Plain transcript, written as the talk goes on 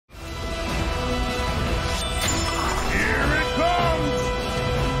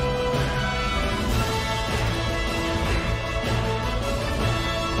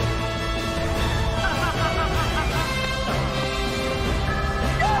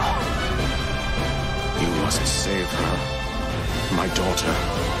must save her. My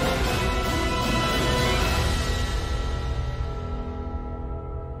daughter.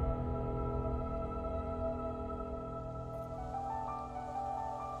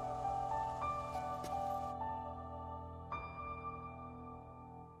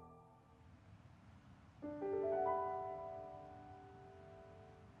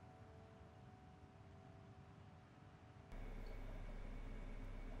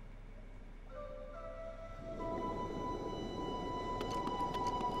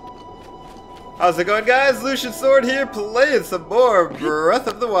 How's it going, guys? Lucian Sword here, playing some more Breath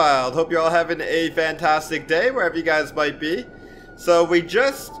of the Wild. Hope you're all having a fantastic day, wherever you guys might be. So we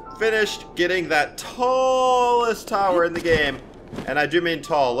just finished getting that tallest tower in the game. And I do mean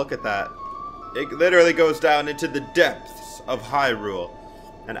tall, look at that. It literally goes down into the depths of Hyrule.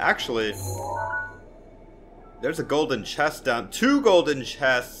 And actually, there's a golden chest down, 2 golden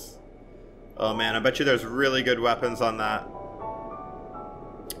chests. Oh man, I bet you there's really good weapons on that.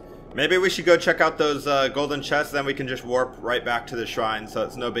 Maybe we should go check out those golden chests, then we can just warp right back to the shrine, so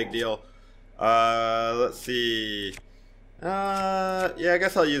it's no big deal. Let's see. Yeah, I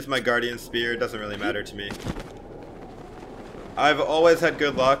guess I'll use my Guardian Spear. It doesn't really matter to me. I've always had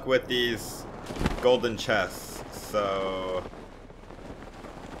good luck with these golden chests, so...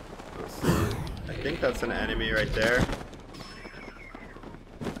 Let's see. I think that's an enemy right there.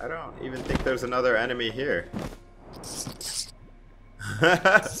 I don't even think there's another enemy here.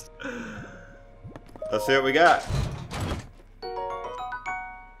 Let's see what we got.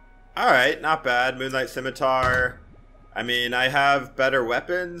 Alright, not bad. Moonlight Scimitar. I mean, I have better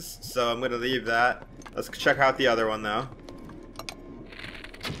weapons, so I'm going to leave that. Let's check out the other one, though.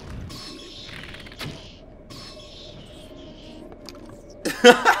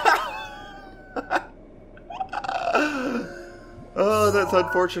 Oh, that's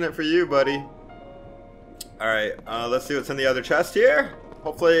unfortunate for you, buddy. Alright, let's see what's in the other chest here.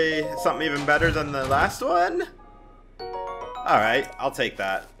 Hopefully something even better than the last one. Alright, I'll take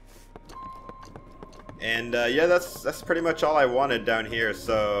that. And yeah, that's pretty much all I wanted down here,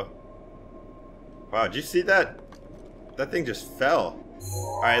 so... Wow, did you see that? That thing just fell.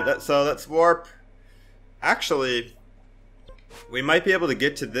 Alright, so let's warp. Actually, we might be able to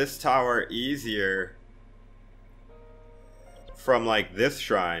get to this tower easier from like this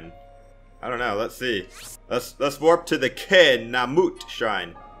shrine. I don't know, let's see. Let's warp to the Ken Namut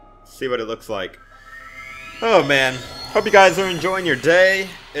shrine. See what it looks like. Oh man. Hope you guys are enjoying your day.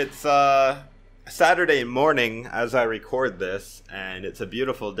 It's Saturday morning as I record this, and it's a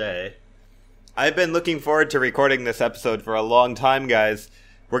beautiful day. I've been looking forward to recording this episode for a long time, guys.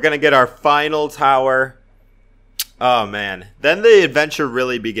 We're gonna get our final tower. Oh man. Then the adventure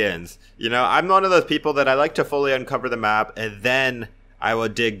really begins. You know, I'm one of those people that I like to fully uncover the map, and then I will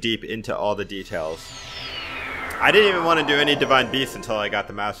dig deep into all the details. I didn't even want to do any Divine Beasts until I got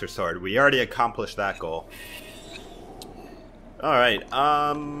the Master Sword. We already accomplished that goal. Alright,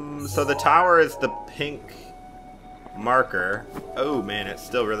 so the tower is the pink marker. Oh man, it's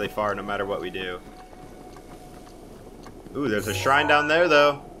still really far no matter what we do. Ooh, there's a shrine down there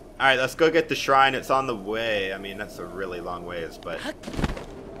though. Alright, let's go get the shrine. It's on the way. I mean, that's a really long ways, but...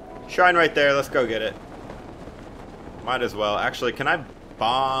 Shrine right there, let's go get it. Might as well. Actually, can I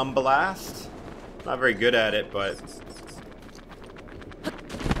bomb blast? Not very good at it, but...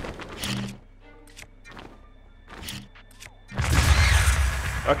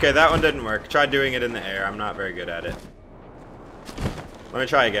 Okay, that one didn't work. Try doing it in the air. I'm not very good at it. Let me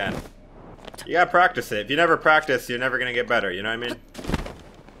try again. You gotta practice it. If you never practice, you're never gonna get better. You know what I mean?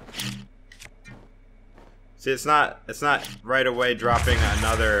 See, it's not right away dropping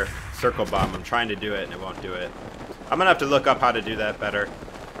another circle bomb. I'm trying to do it and it won't do it. I'm gonna have to look up how to do that better.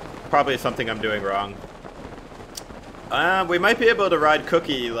 Probably something I'm doing wrong. We might be able to ride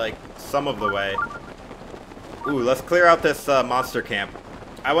Cookie like some of the way. Ooh, let's clear out this monster camp.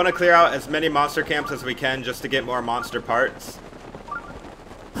 I want to clear out as many monster camps as we can just to get more monster parts.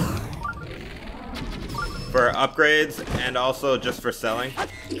 For upgrades and also just for selling.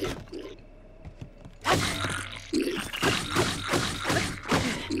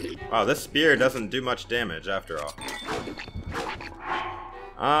 Wow, this spear doesn't do much damage after all.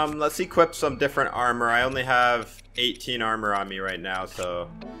 Let's equip some different armor. I only have 18 armor on me right now, so...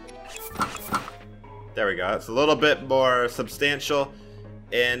 There we go. It's a little bit more substantial.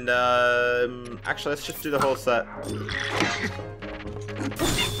 And, actually, let's just do the whole set.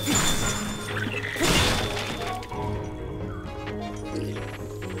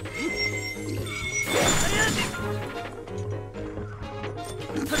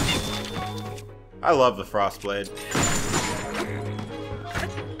 I love the Frostblade.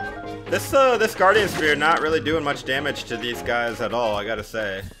 This Guardian Spear not really doing much damage to these guys at all, I gotta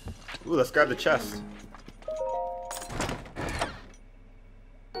say. Ooh, let's grab the chest.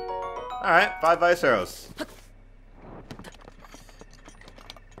 Alright, 5 ice arrows.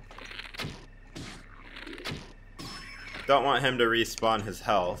 Don't want him to respawn his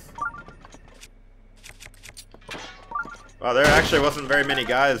health. Well, there actually wasn't very many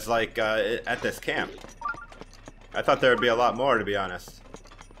guys, like, at this camp. I thought there would be a lot more, to be honest.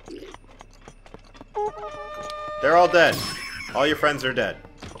 They're all dead. All your friends are dead.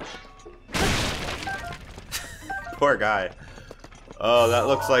 Poor guy. Oh, that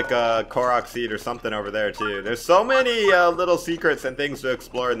looks like a Korok seed or something over there, too. There's so many little secrets and things to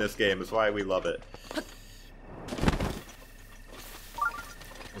explore in this game. That's why we love it.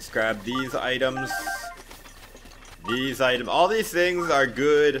 Let's grab these items. All these things are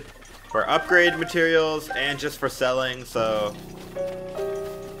good for upgrade materials and just for selling, so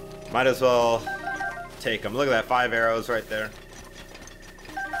might as well take them. Look at that, 5 arrows right there.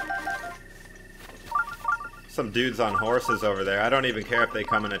 Some dudes on horses over there. I don't even care if they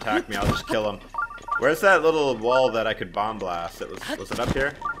come and attack me. I'll just kill them. Where's that little wall that I could bomb blast? Was it up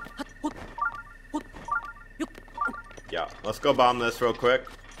here? Yeah, let's go bomb this real quick.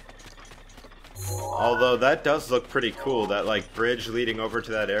 Although that does look pretty cool, that like bridge leading over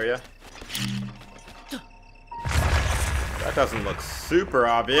to that area. That doesn't look super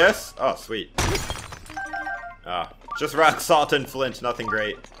obvious. Oh, sweet. Oh, just rock, salt, and flint, nothing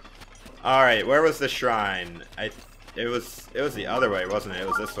great. Alright, where was the shrine? It was the other way, wasn't it? It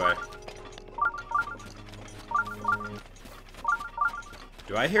was this way.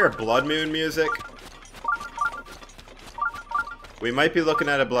 Do I hear blood moon music? We might be looking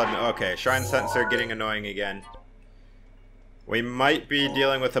at a blood moon. Okay, shrine sensor getting annoying again. We might be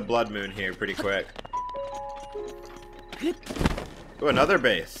dealing with a blood moon here pretty quick. Ooh, another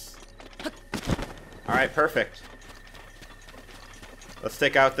base. Alright, perfect. Let's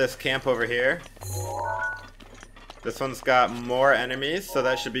take out this camp over here. This one's got more enemies, so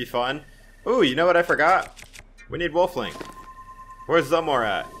that should be fun. Ooh, you know what I forgot? We need Wolflink. Where's Zumor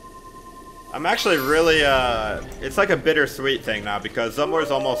at? I'm actually really, it's like a bittersweet thing now, because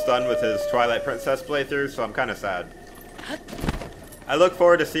Zumor's almost done with his Twilight Princess playthrough, so I'm kind of sad. I look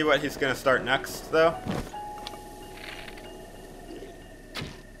forward to see what he's going to start next, though.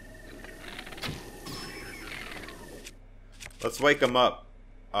 Let's wake him up.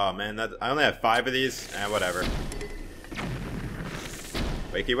 Oh man, I only have 5 of these. Whatever.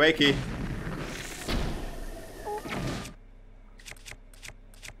 Wakey wakey.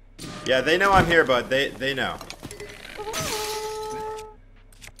 Yeah, they know I'm here, bud. They know.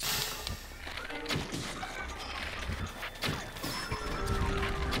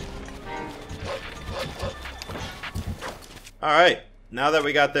 Alright, now that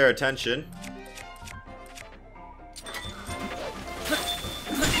we got their attention.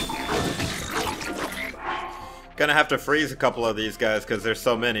 Gonna have to freeze a couple of these guys because there's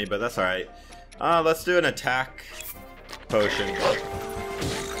so many, but that's alright. Let's do an attack potion.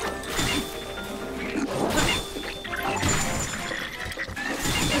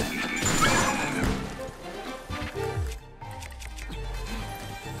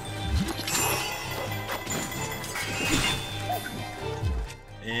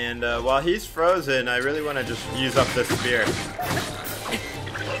 And while he's frozen, I really want to just use up this spear.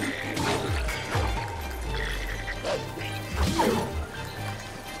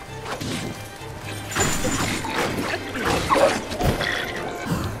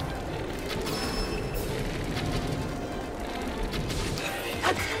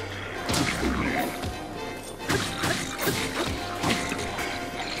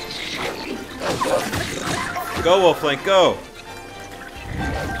 Go, Wolflink, go!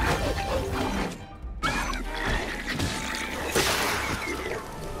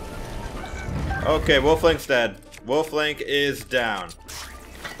 Okay, Wolflink's dead. Wolflink is down.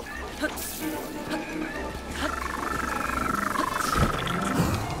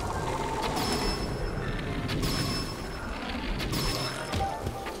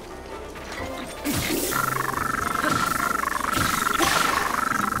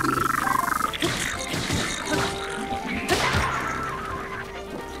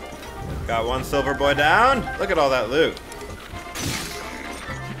 Got one silver boy down. Look at all that loot.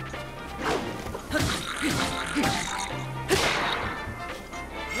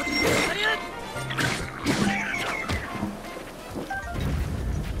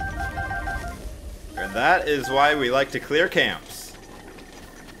 And that is why we like to clear camps.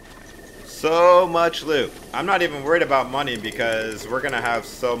 So much loot. I'm not even worried about money because we're gonna have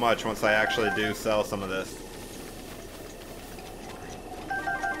so much once I actually do sell some of this.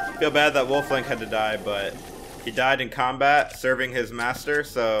 Feel bad that Wolflink had to die, but he died in combat serving his master,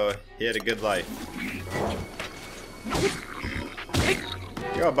 so he had a good life.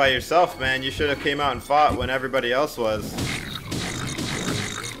 You're all by yourself, man. You should have came out and fought when everybody else was.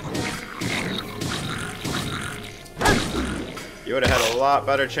 You would have had a lot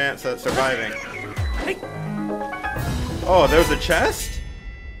better chance at surviving. Oh, there's a chest?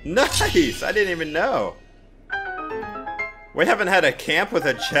 Nice! I didn't even know. We haven't had a camp with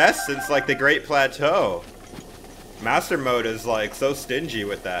a chest since like the Great Plateau. Master mode is like so stingy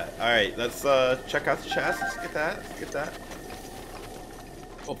with that. Alright, let's check out the chest. Let's get that. Let's get that.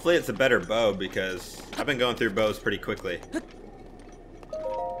 Hopefully it's a better bow because I've been going through bows pretty quickly.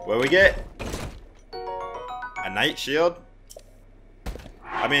 What do we get? A knight shield?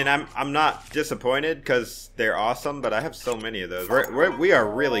 I mean, I'm not disappointed because they're awesome, but I have so many of those. We are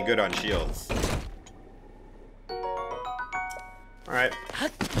really good on shields. Alright.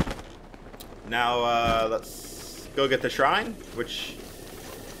 Now, let's go get the shrine, which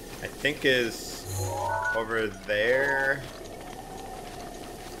I think is over there.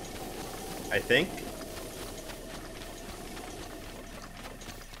 I think.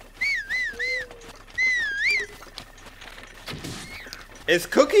 Is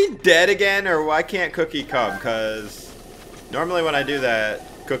Cookie dead again, or why can't Cookie come? Because normally when I do that,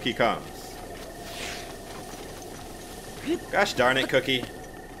 Cookie comes. Gosh darn it, Cookie.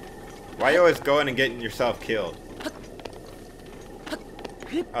 Why are you always going and getting yourself killed?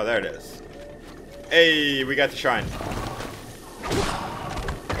 Oh, there it is. Hey, we got the shrine.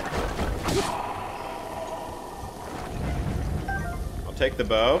 I'll take the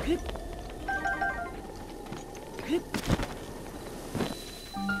bow.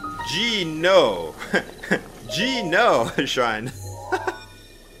 Gee, no. Gee, no, shrine.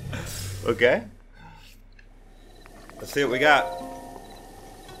 Okay. Let's see what we got.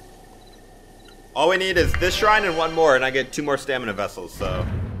 All we need is this shrine and one more, and I get 2 more stamina vessels, so.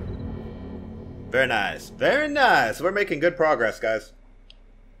 Very nice. Very nice. We're making good progress, guys.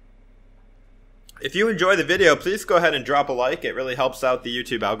 If you enjoy the video, please go ahead and drop a like. It really helps out the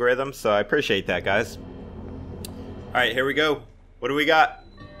YouTube algorithm, so I appreciate that, guys. Alright, here we go. What do we got?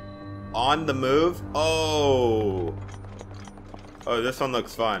 On the move? Oh. Oh, this one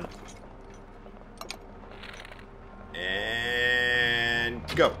looks fun. And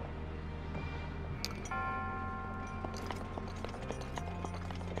go.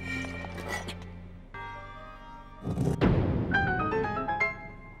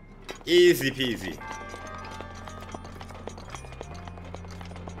 Easy peasy.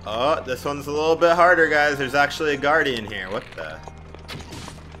 Oh, this one's a little bit harder, guys. There's actually a guardian here. What the?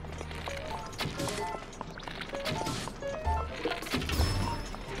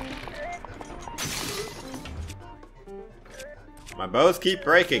 My bows keep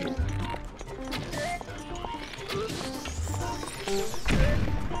breaking.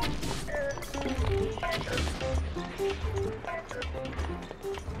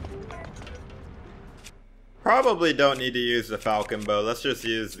 Probably don't need to use the falcon bow. Let's just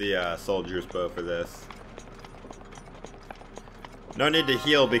use the soldier's bow for this. No need to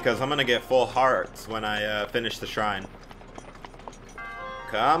heal because I'm gonna get full hearts when I finish the shrine.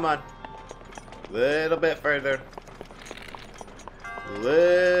 Come on. Little bit further.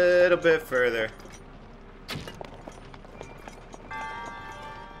 Little bit further.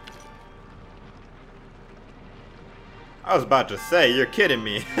 I was about to say, you're kidding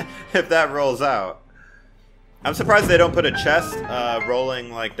me if that rolls out. I'm surprised they don't put a chest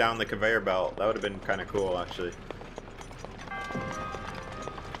rolling like down the conveyor belt. That would have been kind of cool, actually.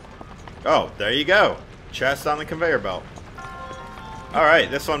 Oh, there you go. Chest on the conveyor belt.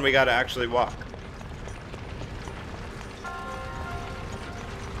 Alright, this one we gotta actually walk.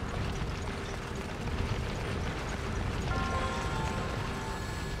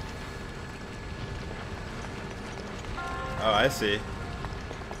 Oh, I see.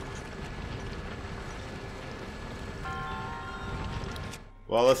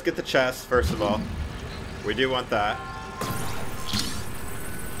 Well, let's get the chest, first of all. We do want that.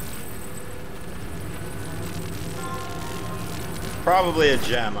 Probably a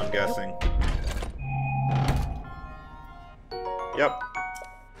gem, I'm guessing. Yep.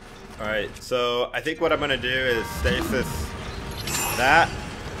 Alright, so I think what I'm gonna do is stasis that,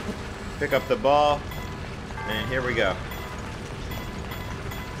 pick up the ball, and here we go.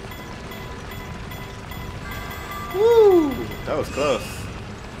 Woo! That was close.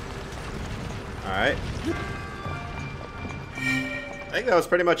 Alright. I think that was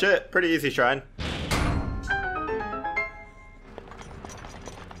pretty much it. Pretty easy shrine.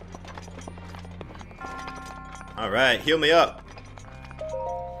 Alright, heal me up.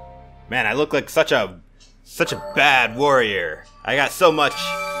 Man, I look like such a bad warrior. I got so much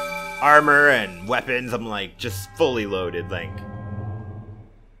armor and weapons. I'm like just fully loaded, Link.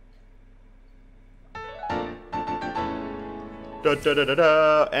 Da, da, da, da,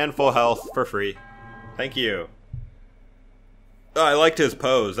 da, and full health for free. Thank you. Oh, I liked his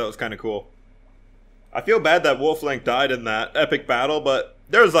pose. That was kind of cool. I feel bad that Wolf Link died in that epic battle, but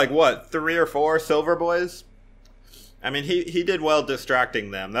there was like, what, 3 or 4 silver boys? I mean, he did well distracting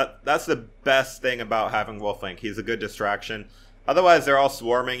them. That's the best thing about having Wolf Link. He's a good distraction. Otherwise, they're all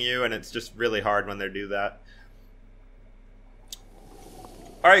swarming you, and it's just really hard when they do that.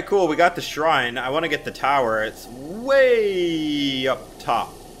 Alright, cool. We got the shrine. I want to get the tower. It's way up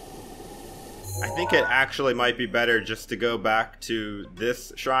top. I think it actually might be better just to go back to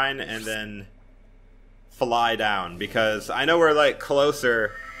this shrine and then fly down, because I know we're like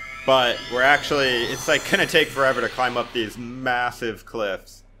closer, but we're actually, it's like gonna take forever to climb up these massive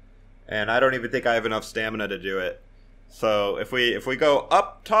cliffs, and I don't even think I have enough stamina to do it. So if we go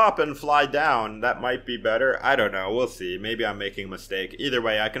up top and fly down, that might be better. I don't know, we'll see. Maybe I'm making a mistake. Either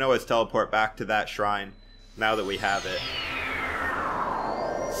way, I can always teleport back to that shrine now that we have it.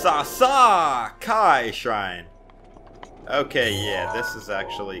 Sa Kai Shrine. Okay, yeah, this is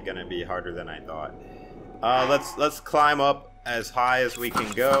actually gonna be harder than I thought. Let's climb up as high as we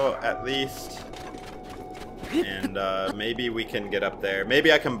can go, at least. And maybe we can get up there.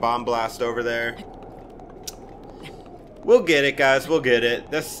 Maybe I can bomb blast over there. We'll get it, guys. We'll get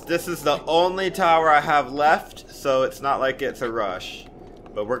it. This is the only tower I have left, so it's not like it's a rush.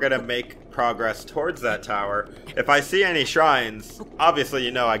 But we're gonna make progress towards that tower. If I see any shrines, obviously,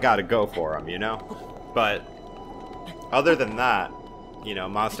 you know, I gotta go for them, you know? But other than that, you know,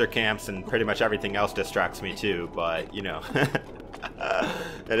 monster camps and pretty much everything else distracts me too, but, you know.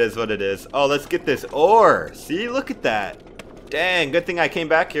 It is what it is. Oh, let's get this ore. See, look at that. Dang, good thing I came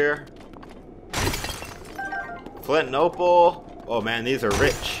back here. Flint and opal. Oh man, these are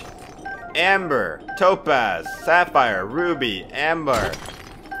rich. Amber, topaz, sapphire, ruby, amber.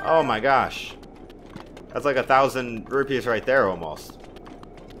 Oh my gosh. That's like 1,000 rupees right there almost.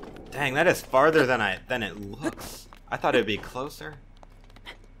 Dang, that is farther than it looks. I thought it'd be closer.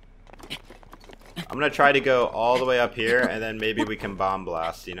 I'm gonna try to go all the way up here, and then maybe we can bomb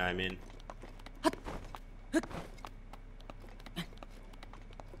blast, you know what I mean?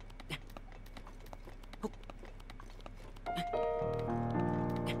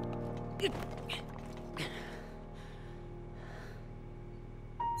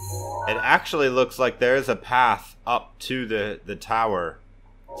 It actually looks like there's a path up to the tower,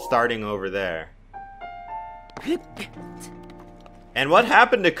 starting over there. And what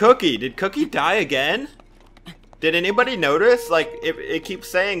happened to Cookie? Did Cookie die again? Did anybody notice? Like, it keeps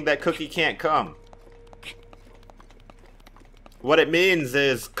saying that Cookie can't come. What it means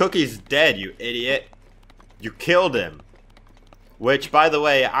is Cookie's dead, you idiot. You killed him. Which, by the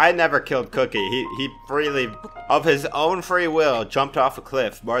way, I never killed Cookie. He freely, of his own free will, jumped off a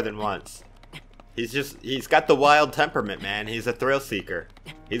cliff more than once. He's got the wild temperament, man. He's a thrill seeker.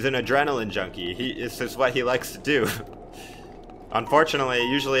 He's an adrenaline junkie. It's just what he likes to do. Unfortunately, it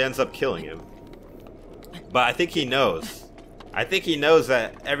usually ends up killing him. But I think he knows. I think he knows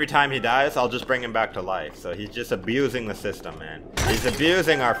that every time he dies, I'll just bring him back to life. So he's just abusing the system, man. He's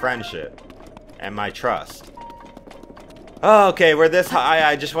abusing our friendship and my trust. Oh, okay, we're this high.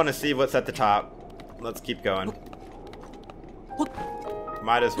 I just want to see what's at the top. Let's keep going.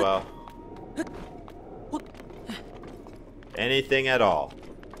 Might as well. Anything at all.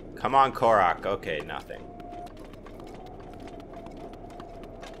 Come on, Korok. Okay, nothing.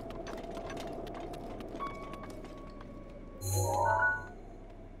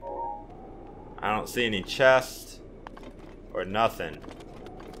 I don't see any chests or nothing.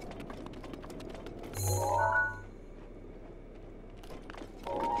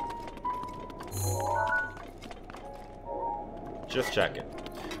 Just checking.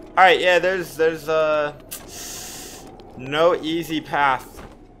 Alright, yeah, there's no easy path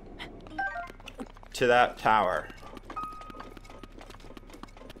to that tower.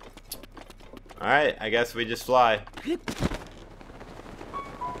 Alright, I guess we just fly.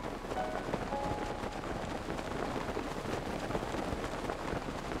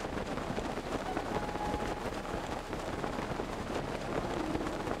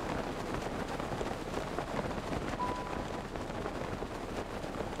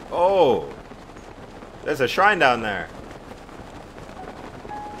 Oh, there's a shrine down there.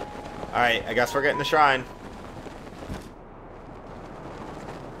 Alright, I guess we're getting the shrine.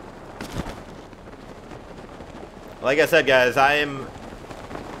 Like I said, guys, I am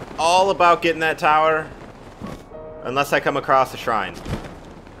all about getting that tower unless I come across a shrine.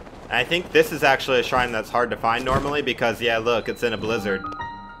 I think this is actually a shrine that's hard to find normally because, yeah, look, it's in a blizzard.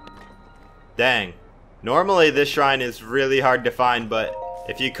 Dang. Normally this shrine is really hard to find, but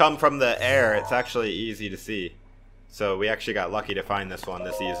if you come from the air, it's actually easy to see. So we actually got lucky to find this one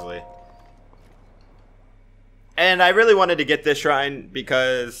this easily. And I really wanted to get this shrine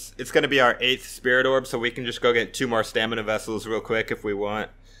because it's going to be our 8th spirit orb, so we can just go get 2 more stamina vessels real quick if we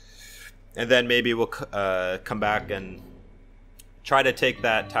want. And then maybe we'll come back and try to take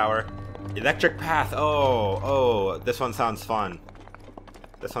that tower. Electric path. Oh, this one sounds fun.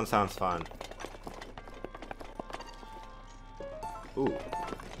 This one sounds fun. Ooh.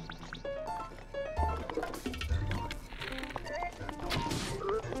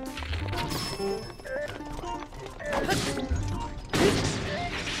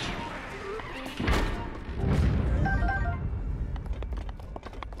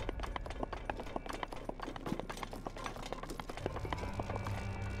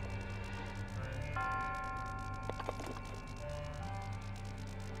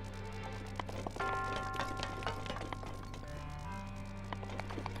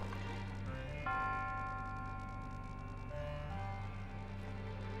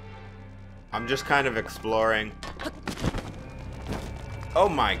 I'm just kind of exploring. Oh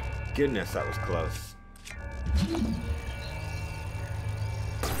my goodness, that was close.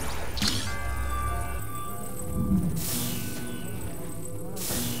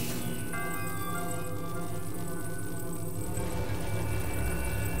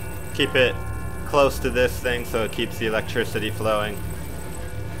 Keep it close to this thing so it keeps the electricity flowing.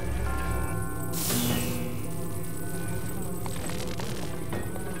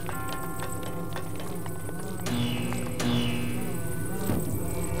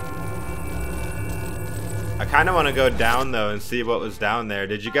 I kind of want to go down though and see what was down there.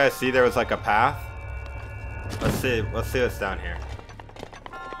 Did you guys see there was like a path? Let's see what's down here.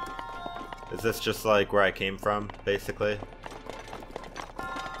 Is this just like where I came from, basically?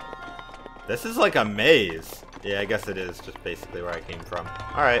 This is like a maze. Yeah, I guess it is just basically where I came from.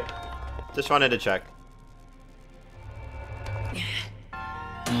 Alright. Just wanted to check.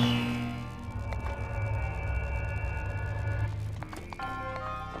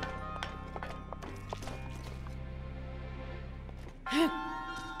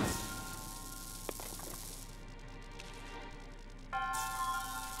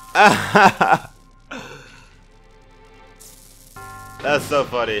 That's so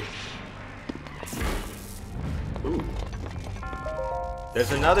funny. Ooh.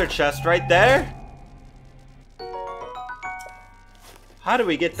 There's another chest right there? How do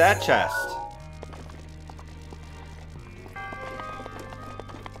we get that chest?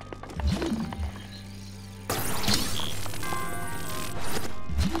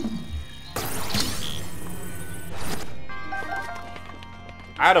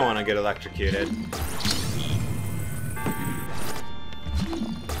 I don't want to get electrocuted.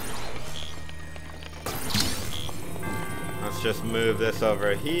 Let's just move this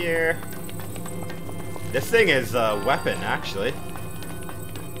over here. This thing is a weapon, actually.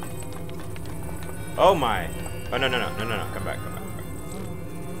 Oh my. Oh, no. Come back.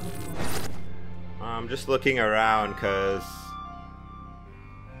 I'm just looking around because...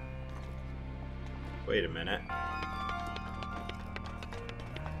 Wait a minute.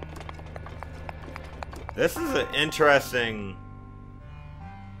 This is an interesting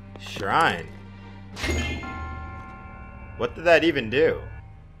shrine. What did that even do?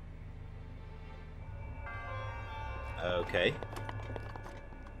 Okay.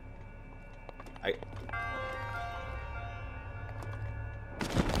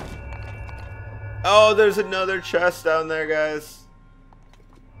 Oh, there's another chest down there, guys.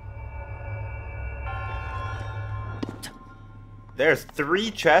 There's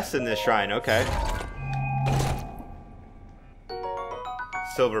 3 chests in this shrine, okay.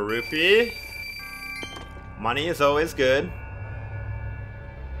 Silver rupee. Money is always good.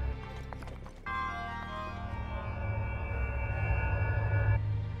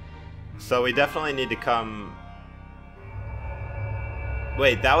 So we definitely need to come...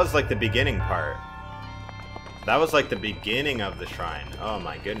 Wait, that was like the beginning part. That was like the beginning of the shrine. Oh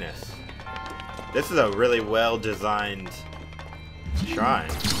my goodness. This is a really well-designed shrine.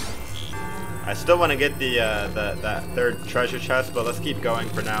 I still want to get that 3rd treasure chest, but let's keep going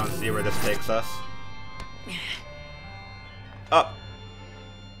for now and see where this takes us. Up.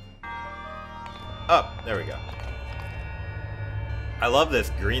 Up. There we go. I love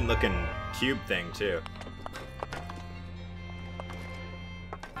this green looking cube thing too.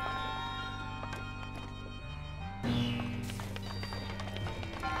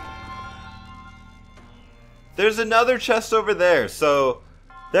 There's another chest over there, so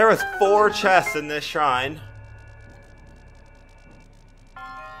There was 4 chests in this shrine.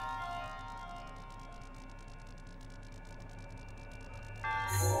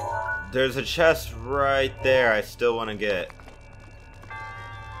 There's a chest right there I still want to get.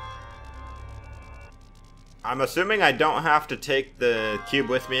 I'm assuming I don't have to take the cube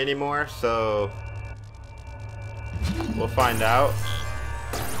with me anymore, so we'll find out.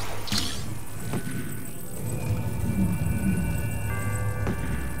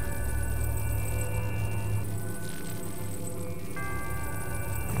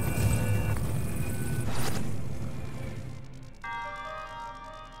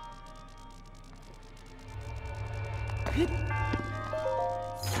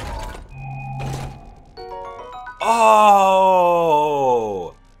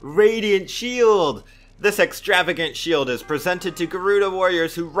 Oh! Radiant Shield! This extravagant shield is presented to Gerudo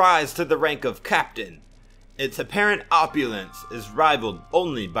warriors who rise to the rank of captain. Its apparent opulence is rivaled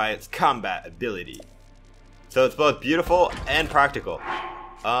only by its combat ability. So it's both beautiful and practical.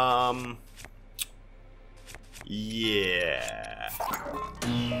 Yeah.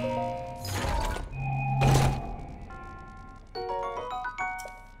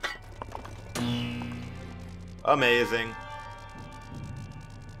 Amazing.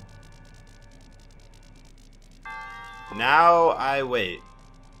 Now I wait.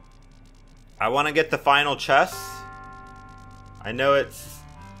 I want to get the final chest. I know it's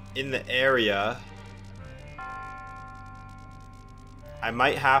in the area. I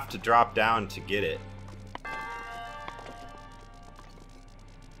might have to drop down to get it.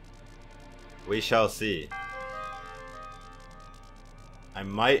 We shall see. I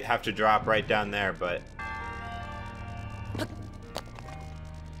might have to drop right down there, but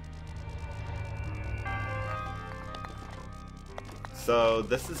so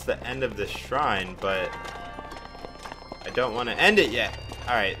this is the end of the shrine, but I don't want to end it yet.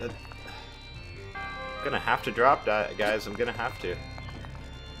 Alright. I'm gonna have to drop that, guys. I'm gonna have to.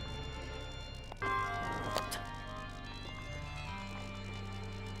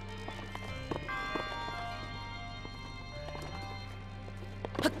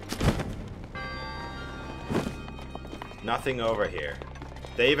 Nothing over here.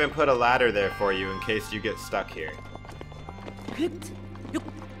 They even put a ladder there for you in case you get stuck here.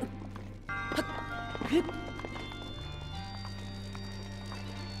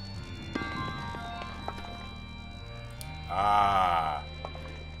 Ah.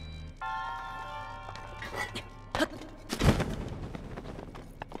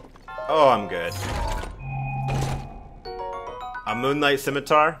 Oh, I'm good. A Moonlight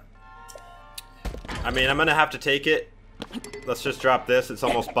Scimitar? I mean, I'm gonna have to take it. Let's just drop this. It's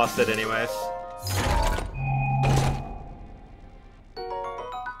almost busted anyways.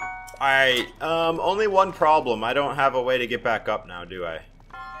 Alright, only one problem. I don't have a way to get back up now, do I?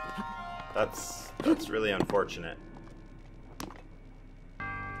 That's really unfortunate.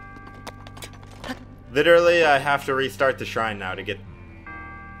 Literally, I have to restart the shrine now to get...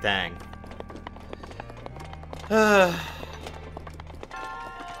 Dang.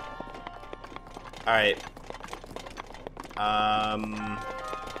 Alright.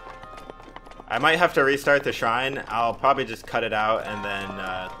 I might have to restart the shrine. I'll probably just cut it out and then,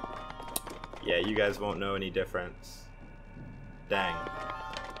 yeah, you guys won't know any difference. Dang.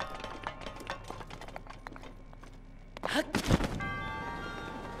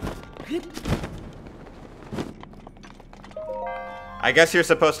 I guess you're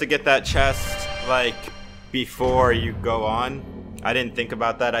supposed to get that chest, like, before you go on. I didn't think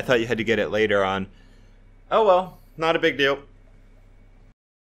about that. I thought you had to get it later on. Oh well, not a big deal.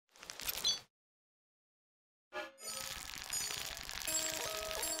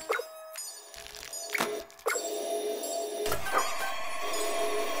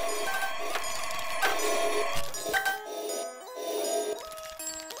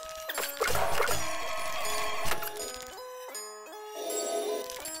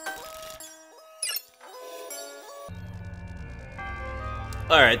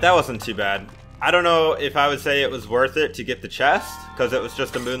 Alright, that wasn't too bad. I don't know if I would say it was worth it to get the chest, because it was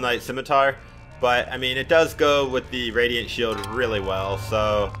just a Moonlight Scimitar, but I mean, it does go with the Radiant Shield really well,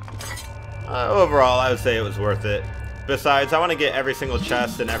 so overall, I would say it was worth it. Besides, I want to get every single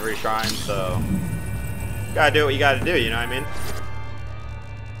chest in every shrine, so you gotta do what you gotta do, you know what I mean?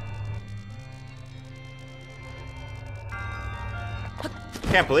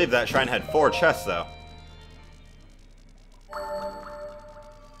 Can't believe that shrine had 4 chests, though.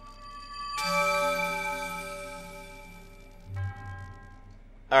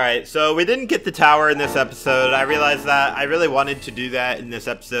 Alright, so we didn't get the tower in this episode. I realized that. I really wanted to do that in this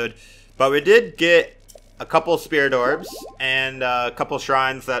episode. But we did get a couple spirit orbs and a couple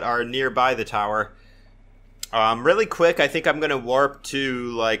shrines that are nearby the tower. Really quick, I think I'm going to warp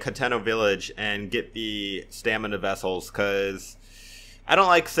to like Hateno Village and get the stamina vessels, because I don't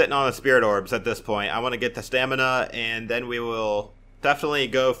like sitting on the spirit orbs at this point. I want to get the stamina, and then we will definitely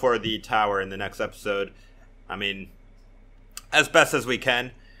go for the tower in the next episode. I mean, as best as we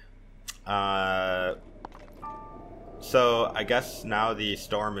can. So I guess now the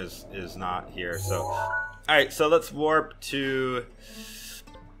storm is not here. So, alright, so let's warp to...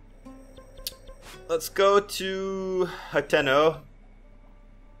 Let's go to Hateno.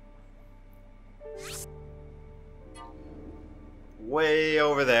 Way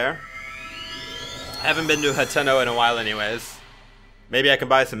over there. I haven't been to Hateno in a while anyways. Maybe I can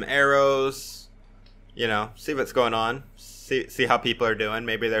buy some arrows. You know, see what's going on. See how people are doing.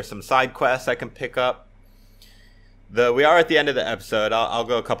 Maybe there's some side quests I can pick up. We are at the end of the episode. I'll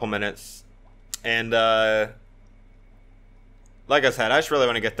go a couple minutes. And like I said, I just really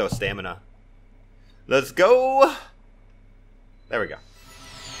want to get those stamina. Let's go. There we go.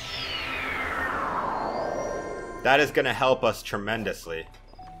 That is going to help us tremendously.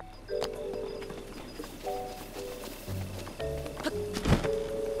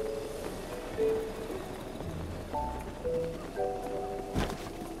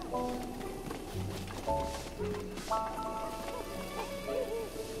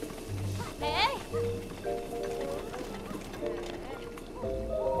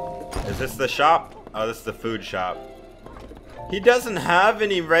 Is this the shop? Oh, this is the food shop. He doesn't have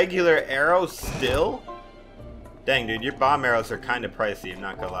any regular arrows still? Dang, dude, your bomb arrows are kind of pricey, I'm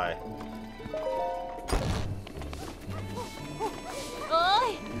not gonna lie.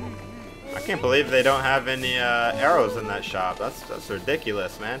 I can't believe they don't have any arrows in that shop. That's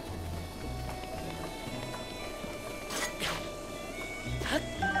ridiculous, man.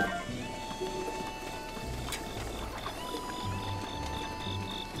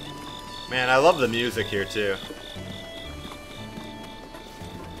 Man, I love the music here too.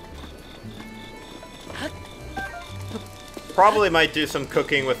 Probably might do some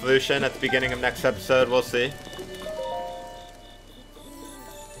cooking with Lucian at the beginning of next episode, we'll see.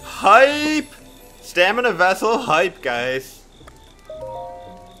 Hype! Stamina vessel hype, guys.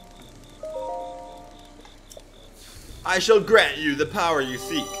 I shall grant you the power you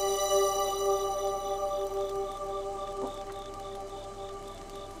seek.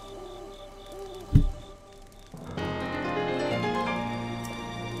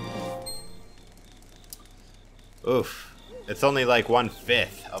 Oof. It's only like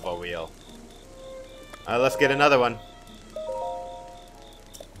 1/5 of a wheel. Let's get another one.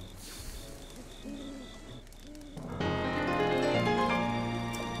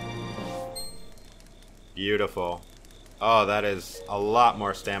 Beautiful. Oh, that is a lot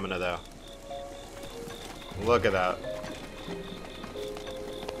more stamina though. Look at that.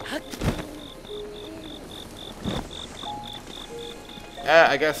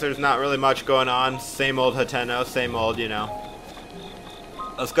 I guess there's not really much going on. Same old Hateno, same old, you know.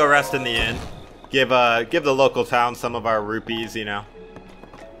 Let's go rest in the inn. Give the local town some of our rupees, you know.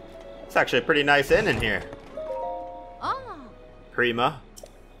 It's actually a pretty nice inn in here. Oh. Prima.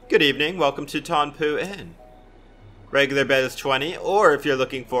 Good evening, welcome to Tonpu Inn. Regular bed is 20, or if you're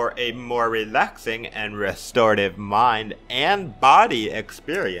looking for a more relaxing and restorative mind and body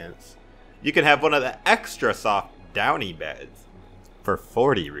experience, you can have one of the extra soft downy beds for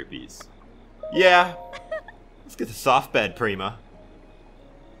 40 rupees. Yeah, let's get the soft bed, Prima.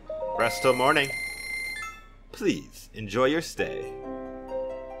 Rest till morning. Please enjoy your stay.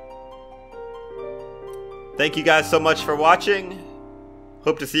 Thank you guys so much for watching.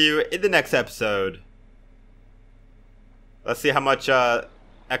 Hope to see you in the next episode. Let's see how much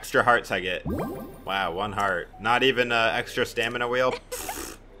extra hearts I get. Wow, 1 heart. Not even an extra stamina wheel.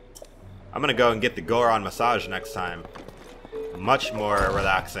 Pfft. I'm gonna go and get the Goron massage next time. Much more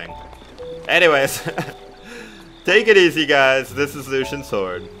relaxing. Anyways, take it easy, guys. This is Lucian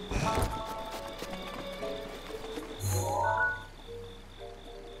Sword.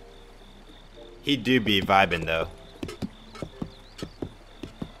 He do be vibing though.